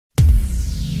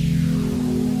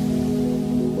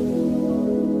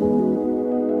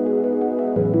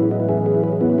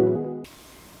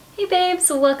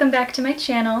babes, welcome back to my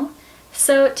channel.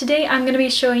 So today I'm going to be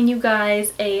showing you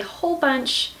guys a whole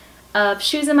bunch of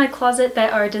shoes in my closet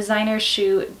that are designer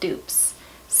shoe dupes.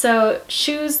 So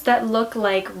shoes that look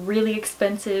like really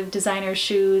expensive designer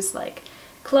shoes like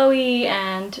Chloe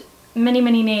and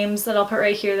many names that I'll put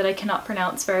right here that I cannot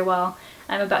pronounce very well.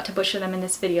 I'm about to butcher them in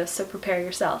this video, so prepare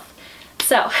yourself.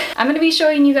 So I'm going to be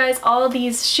showing you guys all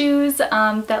these shoes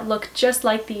that look just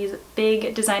like these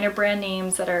big designer brand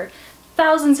names that are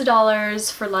thousands of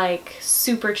dollars for like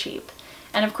super cheap.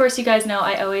 And of course you guys know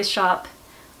I always shop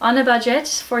on a budget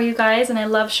for you guys, and I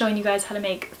love showing you guys how to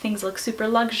make things look super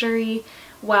luxury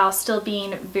while still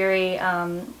being very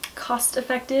cost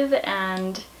effective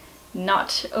and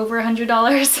not over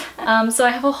 $100. So I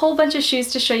have a whole bunch of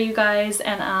shoes to show you guys,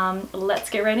 and let's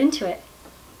get right into it.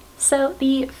 So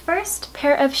the first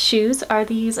pair of shoes are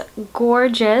these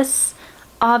gorgeous,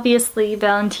 obviously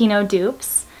Valentino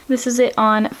dupes. This is it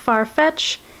on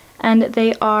Farfetch, and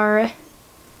they are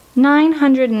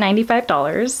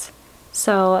 $995.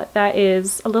 So that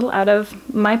is a little out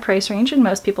of my price range and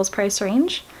most people's price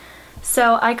range.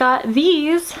 So I got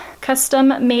these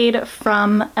custom made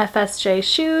from FSJ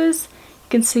shoes. You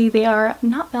can see they are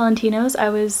not Valentinos. I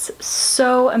was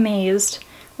so amazed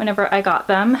whenever I got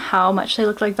them how much they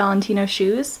look like Valentino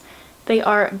shoes. They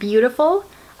are beautiful,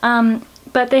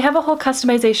 but they have a whole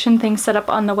customization thing set up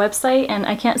on the website, and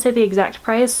I can't say the exact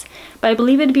price, but I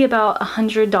believe it'd be about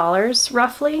 $100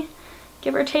 roughly,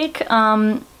 give or take.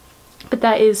 But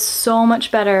that is so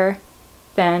much better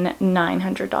than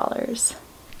 $900.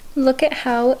 Look at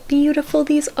how beautiful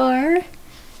these are.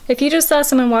 If you just saw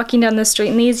someone walking down the street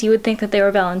in these, you would think that they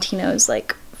were Valentinos,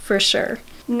 like, for sure.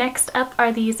 Next up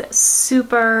are these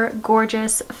super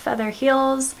gorgeous feather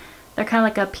heels. They're kind of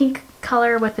like a pink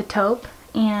color with a taupe,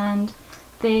 and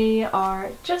they are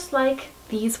just like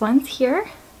these ones here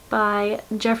by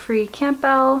Jeffrey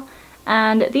Campbell.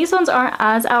 And these ones aren't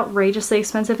as outrageously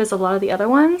expensive as a lot of the other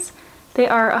ones. They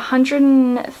are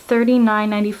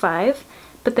 $139.95,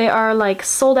 but they are like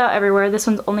sold out everywhere. This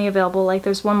one's only available, like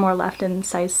there's one more left in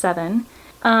size 7.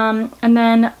 And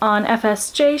then on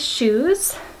FSJ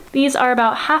shoes, these are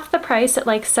about half the price at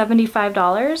like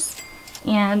 $75,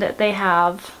 and they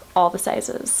have all the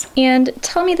sizes. And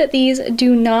tell me that these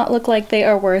do not look like they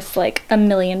are worth like $1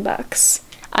 million.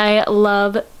 I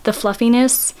love the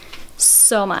fluffiness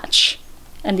so much,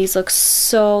 and these look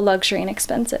so luxury and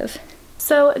expensive.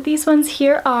 So these ones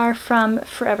here are from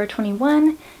Forever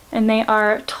 21, and they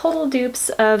are total dupes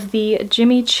of the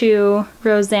Jimmy Choo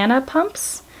Rosanna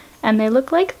pumps, and they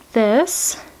look like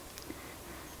this.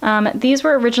 These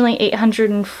were originally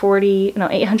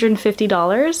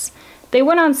 $850. They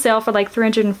went on sale for like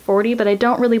 $340, but I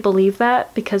don't really believe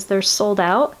that because they're sold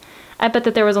out. I bet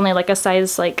that there was only like a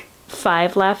size like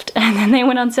 5 left, and then they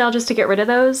went on sale just to get rid of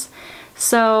those.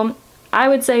 So I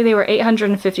would say they were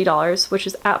 $850, which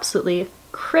is absolutely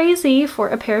crazy for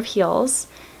a pair of heels.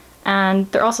 And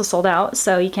they're also sold out,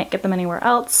 so you can't get them anywhere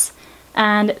else.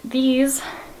 And these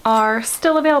are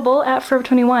still available at Forever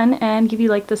 21 and give you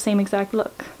like the same exact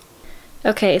look.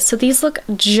 Okay, so these look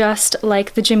just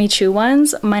like the Jimmy Choo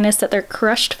ones, minus that they're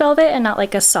crushed velvet and not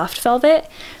like a soft velvet.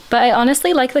 But I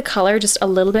honestly like the color just a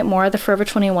little bit more, the Forever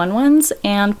 21 ones,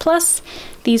 and plus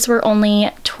these were only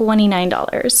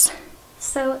 $29.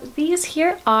 So these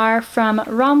here are from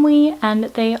Romwe, and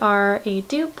they are a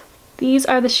dupe. These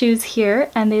are the shoes here,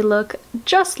 and they look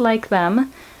just like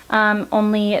them,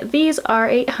 only these are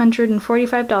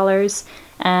 $845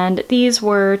 and these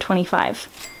were $25.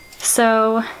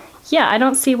 So yeah, I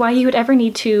don't see why you would ever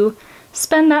need to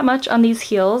spend that much on these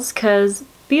heels, because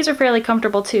these are fairly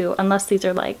comfortable too, unless these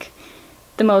are like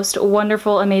the most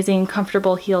wonderful, amazing,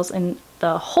 comfortable heels in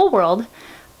the whole world.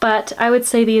 But I would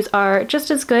say these are just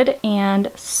as good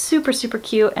and super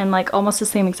cute, and like almost the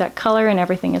same exact color and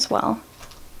everything as well.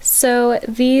 So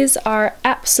these are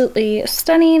absolutely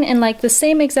stunning and like the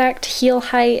same exact heel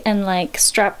height and like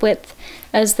strap width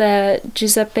as the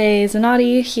Giuseppe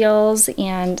Zanotti heels,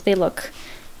 and they look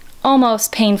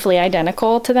almost painfully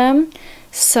identical to them.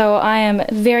 So I am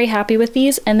very happy with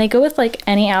these, and they go with like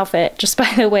any outfit, just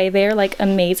by the way. They're like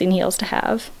amazing heels to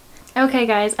have. Okay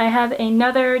guys, I have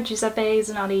another Giuseppe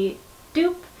Zanotti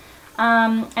dupe.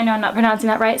 I know I'm not pronouncing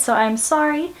that right, so I'm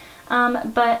sorry,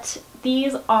 but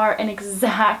these are an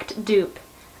exact dupe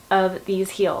of these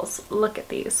heels. Look at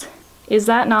these. Is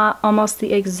that not almost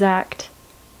the exact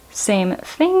same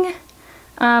thing?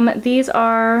 These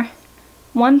are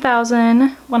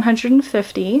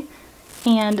 $1,150,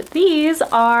 and these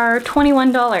are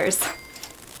 $21.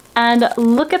 And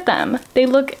look at them. They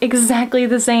look exactly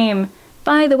the same.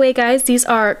 By the way guys, these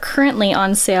are currently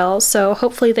on sale, so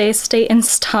hopefully they stay in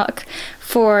stock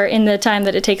for in the time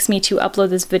that it takes me to upload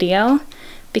this video,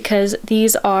 because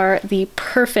these are the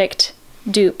perfect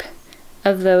dupe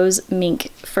of those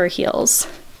mink fur heels.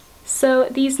 So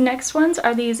these next ones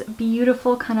are these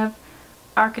beautiful kind of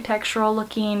architectural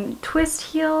looking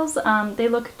twist heels. They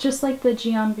look just like the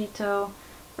Gianvito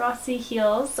Rossi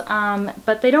heels,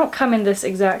 but they don't come in this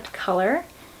exact color.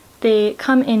 They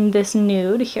come in this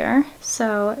nude here.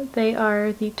 So they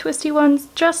are the twisty ones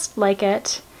just like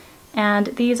it. And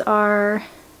these are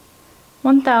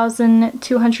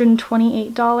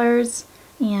 $1,228,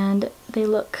 and they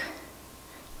look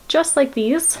just like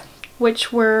these,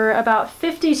 which were about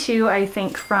 $52, I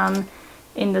think, from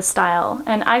in the style.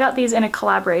 And I got these in a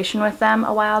collaboration with them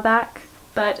a while back,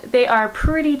 but they are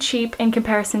pretty cheap in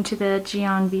comparison to the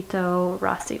Gianvito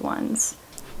Rossi ones.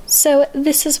 So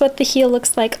this is what the heel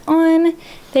looks like on.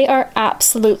 They are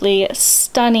absolutely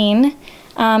stunning.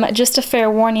 Just a fair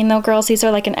warning though, girls, these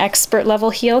are like an expert level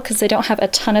heel because they don't have a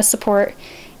ton of support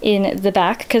in the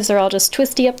back because they're all just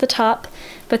twisty up the top,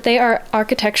 but they are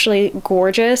architecturally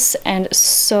gorgeous and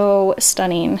so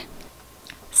stunning.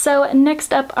 So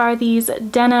next up are these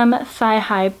denim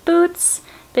thigh-high boots.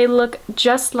 They look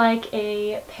just like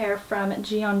a pair from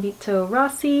Gianvito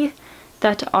Rossi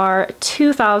that are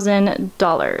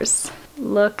 $2,000.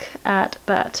 Look at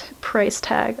that price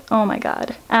tag. Oh my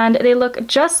god. And they look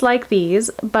just like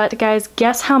these, but guys,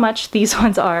 guess how much these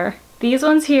ones are? These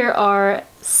ones here are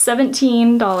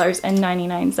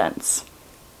 $17.99.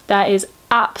 That is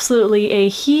absolutely a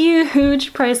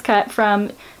huge price cut from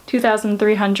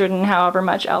 $2,300 and however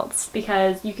much else,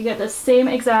 because you could get the same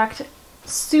exact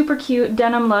super cute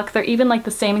denim look. They're even like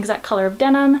the same exact color of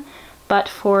denim, but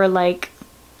for like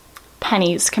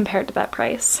pennies compared to that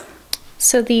price.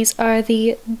 So these are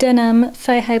the denim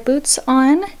thigh-high boots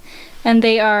on, and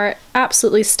they are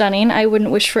absolutely stunning. I wouldn't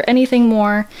wish for anything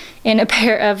more in a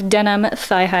pair of denim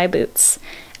thigh-high boots.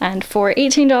 And for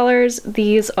 $18,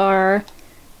 these are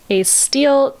a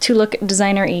steal to look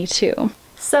designer-y too.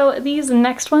 So these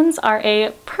next ones are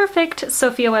a perfect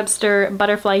Sophia Webster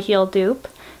butterfly heel dupe.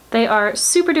 They are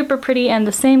super duper pretty and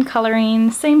the same coloring,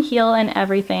 same heel and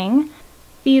everything.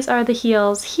 These are the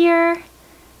heels here,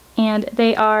 and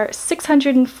they are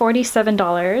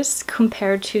 $647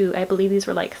 compared to, I believe these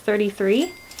were like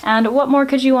 $33. And what more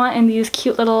could you want in these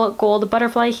cute little gold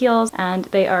butterfly heels, and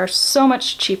they are so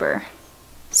much cheaper.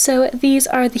 So these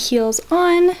are the heels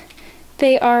on.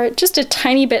 They are just a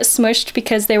tiny bit smushed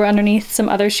because they were underneath some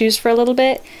other shoes for a little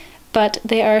bit, but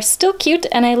they are still cute,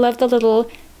 and I love the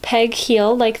little peg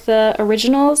heel like the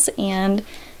originals, and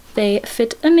they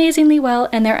fit amazingly well,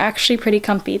 and they're actually pretty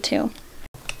comfy too.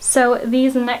 So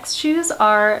these next shoes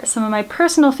are some of my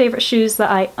personal favorite shoes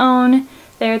that I own.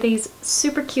 They're these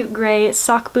super cute gray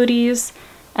sock booties,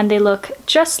 and they look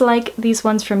just like these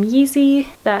ones from Yeezy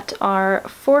that are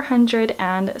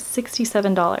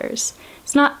 $467.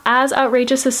 It's not as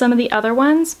outrageous as some of the other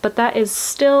ones, but that is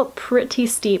still pretty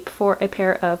steep for a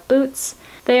pair of boots.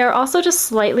 They are also just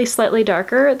slightly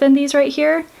darker than these right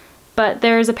here, but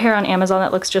there's a pair on Amazon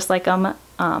that looks just like them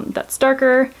that's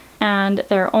darker, and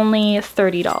they're only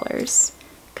 $30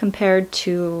 compared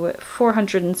to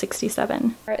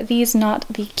 $467. Are these not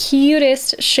the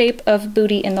cutest shape of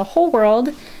booty in the whole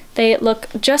world? They look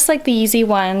just like the Yeezy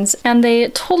ones, and they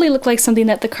totally look like something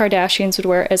that the Kardashians would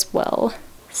wear as well.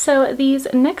 So these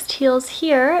next heels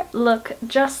here look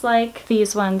just like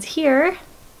these ones here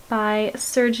by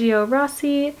Sergio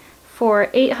Rossi for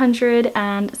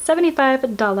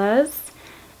 $875.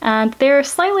 And they're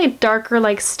slightly darker,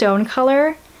 like stone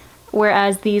color,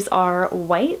 whereas these are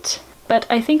white. But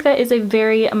I think that is a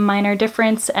very minor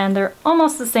difference, and they're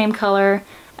almost the same color,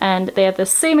 and they have the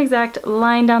same exact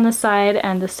line down the side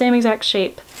and the same exact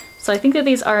shape. So I think that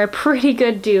these are a pretty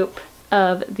good dupe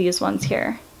of these ones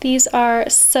here. These are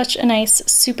such a nice,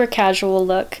 super casual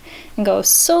look and go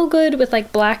so good with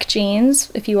like black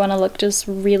jeans if you want to look just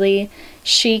really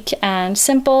chic and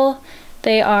simple.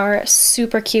 They are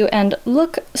super cute and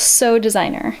look so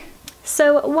designer.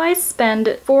 So why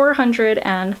spend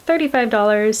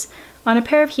 $435 on a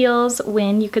pair of heels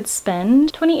when you could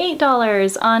spend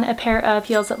 $28 on a pair of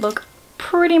heels that look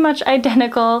pretty much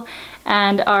identical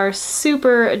and are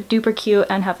super duper cute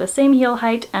and have the same heel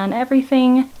height and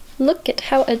everything? Look at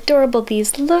how adorable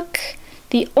these look.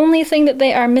 The only thing that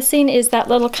they are missing is that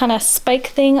little kind of spike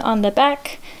thing on the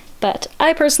back, but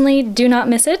I personally do not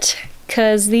miss it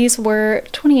because these were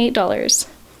 $28.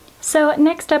 So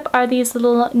next up are these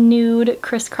little nude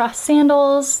crisscross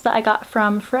sandals that I got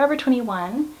from Forever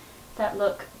 21 that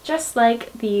look just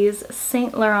like these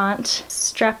Saint Laurent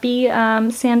strappy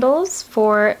sandals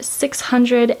for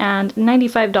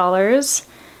 $695.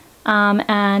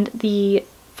 And the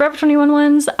Forever 21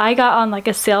 ones I got on like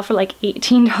a sale for like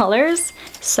 $18.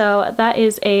 So that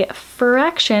is a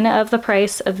fraction of the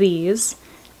price of these,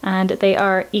 and they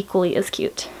are equally as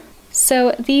cute.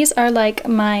 So these are like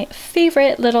my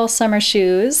favorite little summer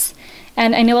shoes.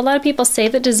 And I know a lot of people say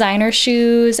that designer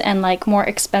shoes and like more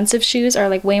expensive shoes are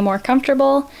like way more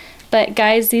comfortable, but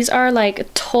guys, these are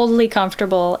like totally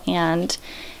comfortable and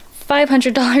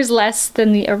 $500 less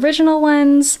than the original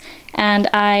ones, and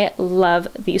I love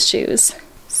these shoes.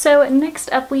 So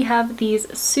next up we have these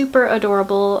super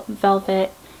adorable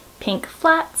velvet pink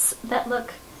flats that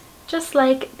look just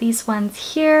like these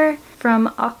ones here from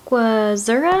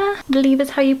Aquazura, I believe is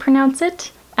how you pronounce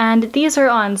it. And these are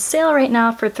on sale right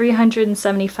now for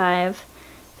 $375.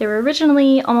 They were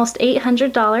originally almost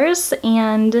 $800,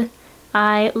 and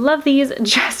I love these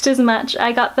just as much.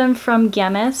 I got them from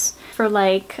Gemis for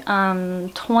like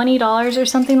 $20 or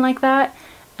something like that,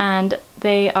 and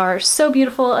they are so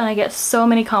beautiful and I get so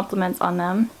many compliments on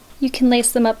them. You can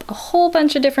lace them up a whole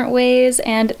bunch of different ways,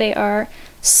 and they are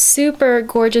super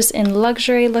gorgeous and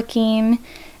luxury looking,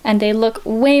 and they look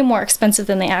way more expensive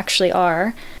than they actually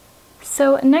are.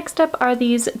 So next up are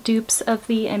these dupes of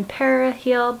the Impera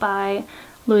heel by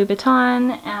Louis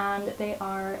Vuitton, and they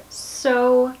are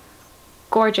so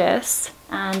gorgeous.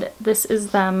 And this is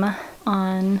them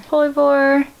on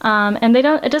Polyvore. And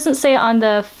it doesn't say on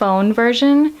the phone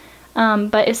version,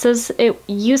 but it says it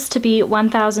used to be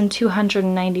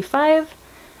 $1,295,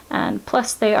 and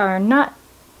plus they are not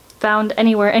found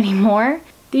anywhere anymore.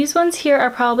 These ones here are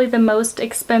probably the most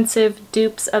expensive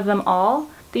dupes of them all.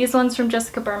 These ones from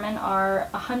Jessica Berman are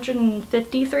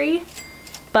 $153,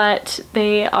 but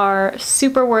they are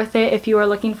super worth it if you are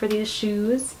looking for these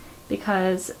shoes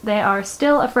because they are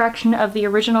still a fraction of the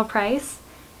original price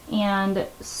and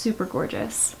super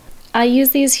gorgeous. I use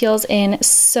these heels in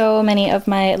so many of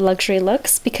my luxury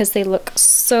looks because they look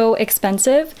so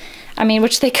expensive. I mean,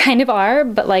 which they kind of are,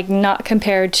 but like not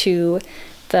compared to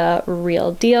the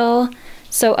real deal.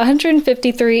 So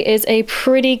 $153 is a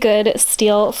pretty good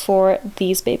steal for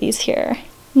these babies here.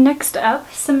 Next up,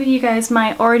 some of you guys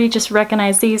might already just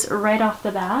recognize these right off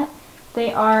the bat.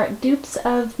 They are dupes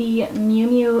of the Miu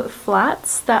Miu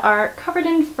flats that are covered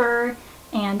in fur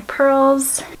and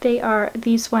pearls. They are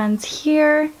these ones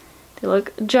here. They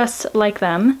look just like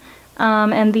them.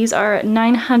 And these are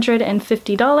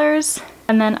 $950.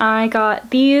 And then I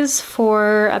got these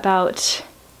for about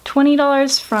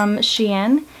 $20 from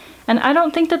Shein. And I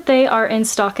don't think that they are in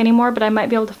stock anymore, but I might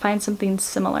be able to find something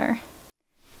similar.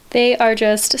 They are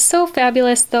just so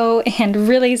fabulous though, and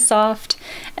really soft,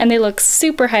 and they look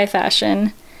super high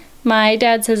fashion. My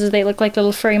dad says they look like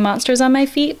little furry monsters on my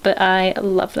feet, but I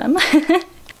love them.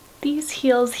 These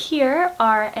heels here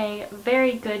are a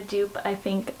very good dupe, I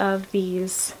think, of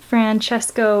these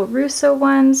Francesco Russo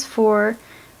ones for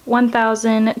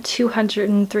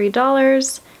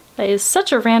 $1,203. That is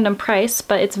such a random price,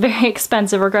 but it's very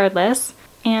expensive regardless.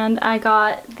 And I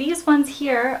got these ones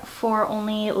here for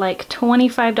only like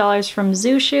 $25 from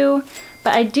Zushu,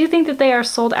 but I do think that they are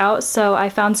sold out, so I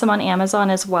found some on Amazon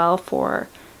as well for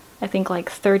I think like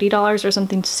 $30 or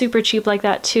something super cheap like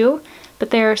that too.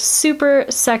 But they're super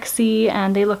sexy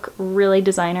and they look really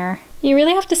designer. You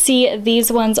really have to see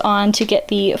these ones on to get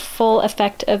the full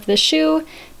effect of the shoe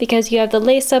because you have the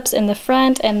lace-ups in the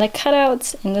front and the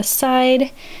cutouts in the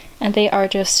side, and they are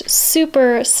just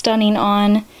super stunning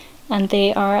on, and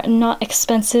they are not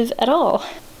expensive at all.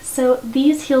 So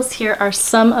these heels here are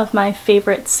some of my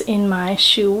favorites in my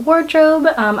shoe wardrobe.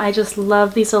 I just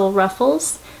love these little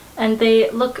ruffles, and they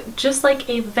look just like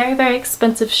a very, very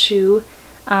expensive shoe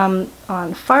on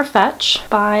Farfetch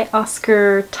by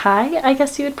Oscar Tai, I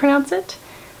guess you would pronounce it.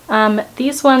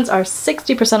 These ones are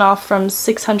 60% off from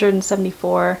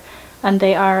 $674, and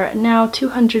they are now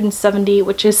 $270,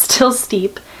 which is still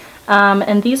steep.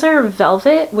 And these are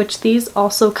velvet, which these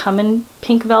also come in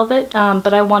pink velvet,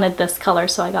 but I wanted this color,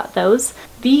 so I got those.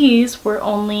 These were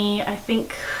only, I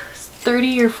think,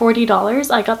 $30 or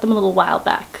 $40. I got them a little while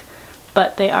back,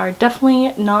 but they are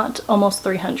definitely not almost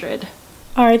 $300.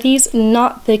 Are these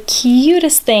not the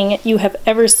cutest thing you have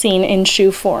ever seen in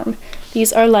shoe form?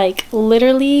 These are like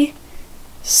literally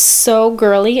so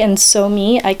girly and so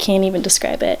me, I can't even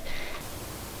describe it.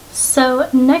 So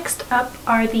next up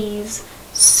are these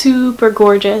super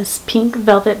gorgeous pink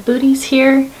velvet booties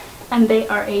here, and they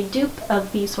are a dupe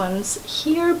of these ones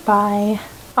here by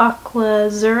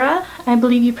Aquazura, I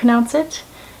believe you pronounce it.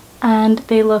 And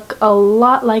they look a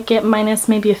lot like it, minus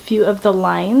maybe a few of the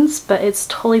lines, but it's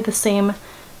totally the same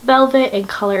velvet and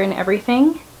color and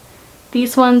everything.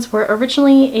 These ones were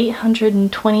originally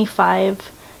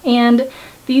 $825, and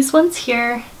these ones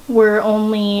here were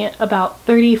only about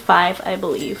 $35, I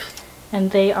believe.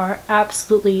 and they are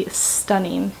absolutely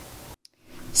stunning.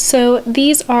 So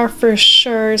these are for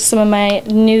sure some of my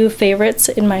new favorites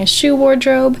in my shoe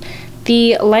wardrobe.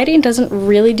 The lighting doesn't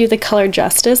really do the color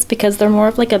justice because they're more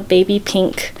of like a baby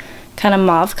pink kind of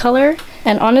mauve color.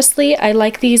 And honestly, I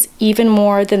like these even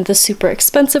more than the super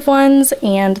expensive ones,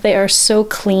 and they are so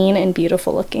clean and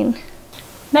beautiful looking.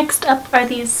 Next up are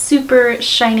these super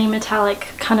shiny metallic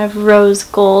kind of rose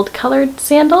gold colored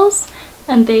sandals,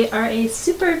 and they are a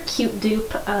super cute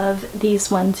dupe of these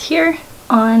ones here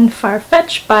on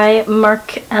Farfetch by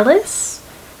Mark Ellis.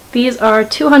 These are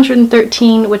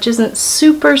 $213, which isn't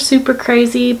super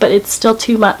crazy, but it's still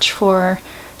too much for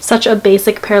such a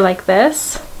basic pair like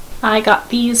this. I got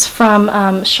these from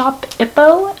Shop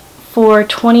Ippo for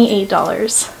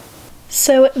 $28.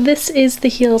 So this is the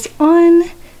heels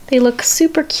on. They look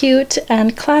super cute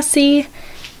and classy,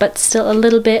 but still a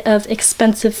little bit of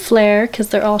expensive flair because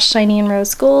they're all shiny and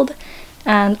rose gold,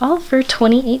 and all for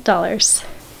 $28.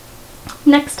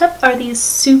 Next up are these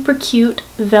super cute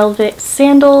velvet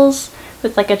sandals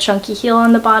with like a chunky heel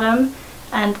on the bottom,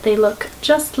 and they look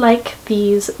just like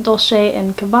these Dolce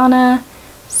 & Gabbana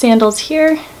sandals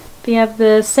here. They have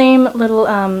the same little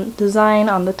design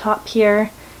on the top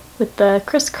here with the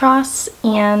crisscross,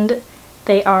 and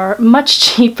they are much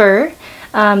cheaper.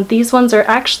 These ones are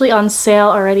actually on sale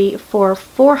already for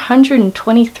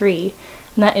 $423,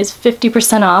 and that is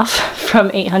 50% off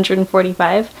from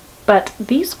 $845. But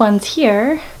these ones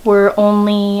here were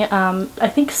only, I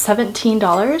think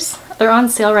 $17. They're on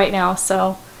sale right now,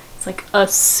 so it's like a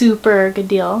super good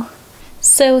deal.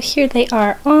 So here they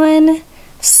are on.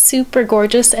 Super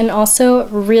gorgeous and also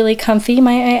really comfy,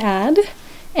 might I add.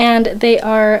 And they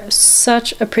are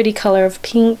such a pretty color of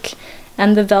pink,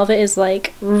 and the velvet is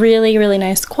like really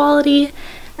nice quality,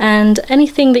 and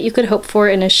anything that you could hope for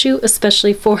in a shoe,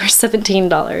 especially for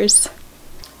 $17.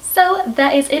 So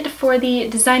that is it for the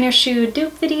designer shoe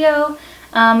dupe video.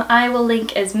 I will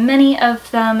link as many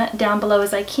of them down below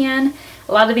as I can.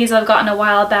 A lot of these I've gotten a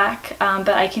while back, but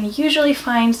I can usually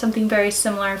find something very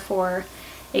similar for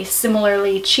a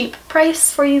similarly cheap price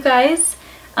for you guys.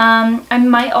 I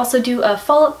might also do a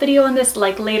follow-up video on this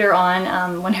like later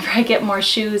on whenever I get more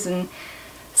shoes and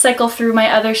cycle through my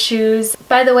other shoes.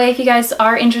 By the way, if you guys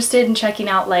are interested in checking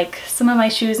out like some of my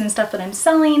shoes and stuff that I'm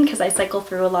selling, because I cycle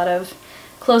through a lot of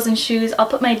clothes and shoes, I'll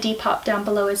put my Depop down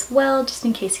below as well, just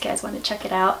in case you guys want to check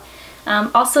it out.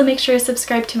 Also make sure to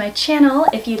subscribe to my channel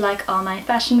if you like all my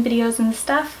fashion videos and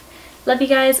stuff. Love you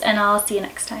guys, and I'll see you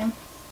next time.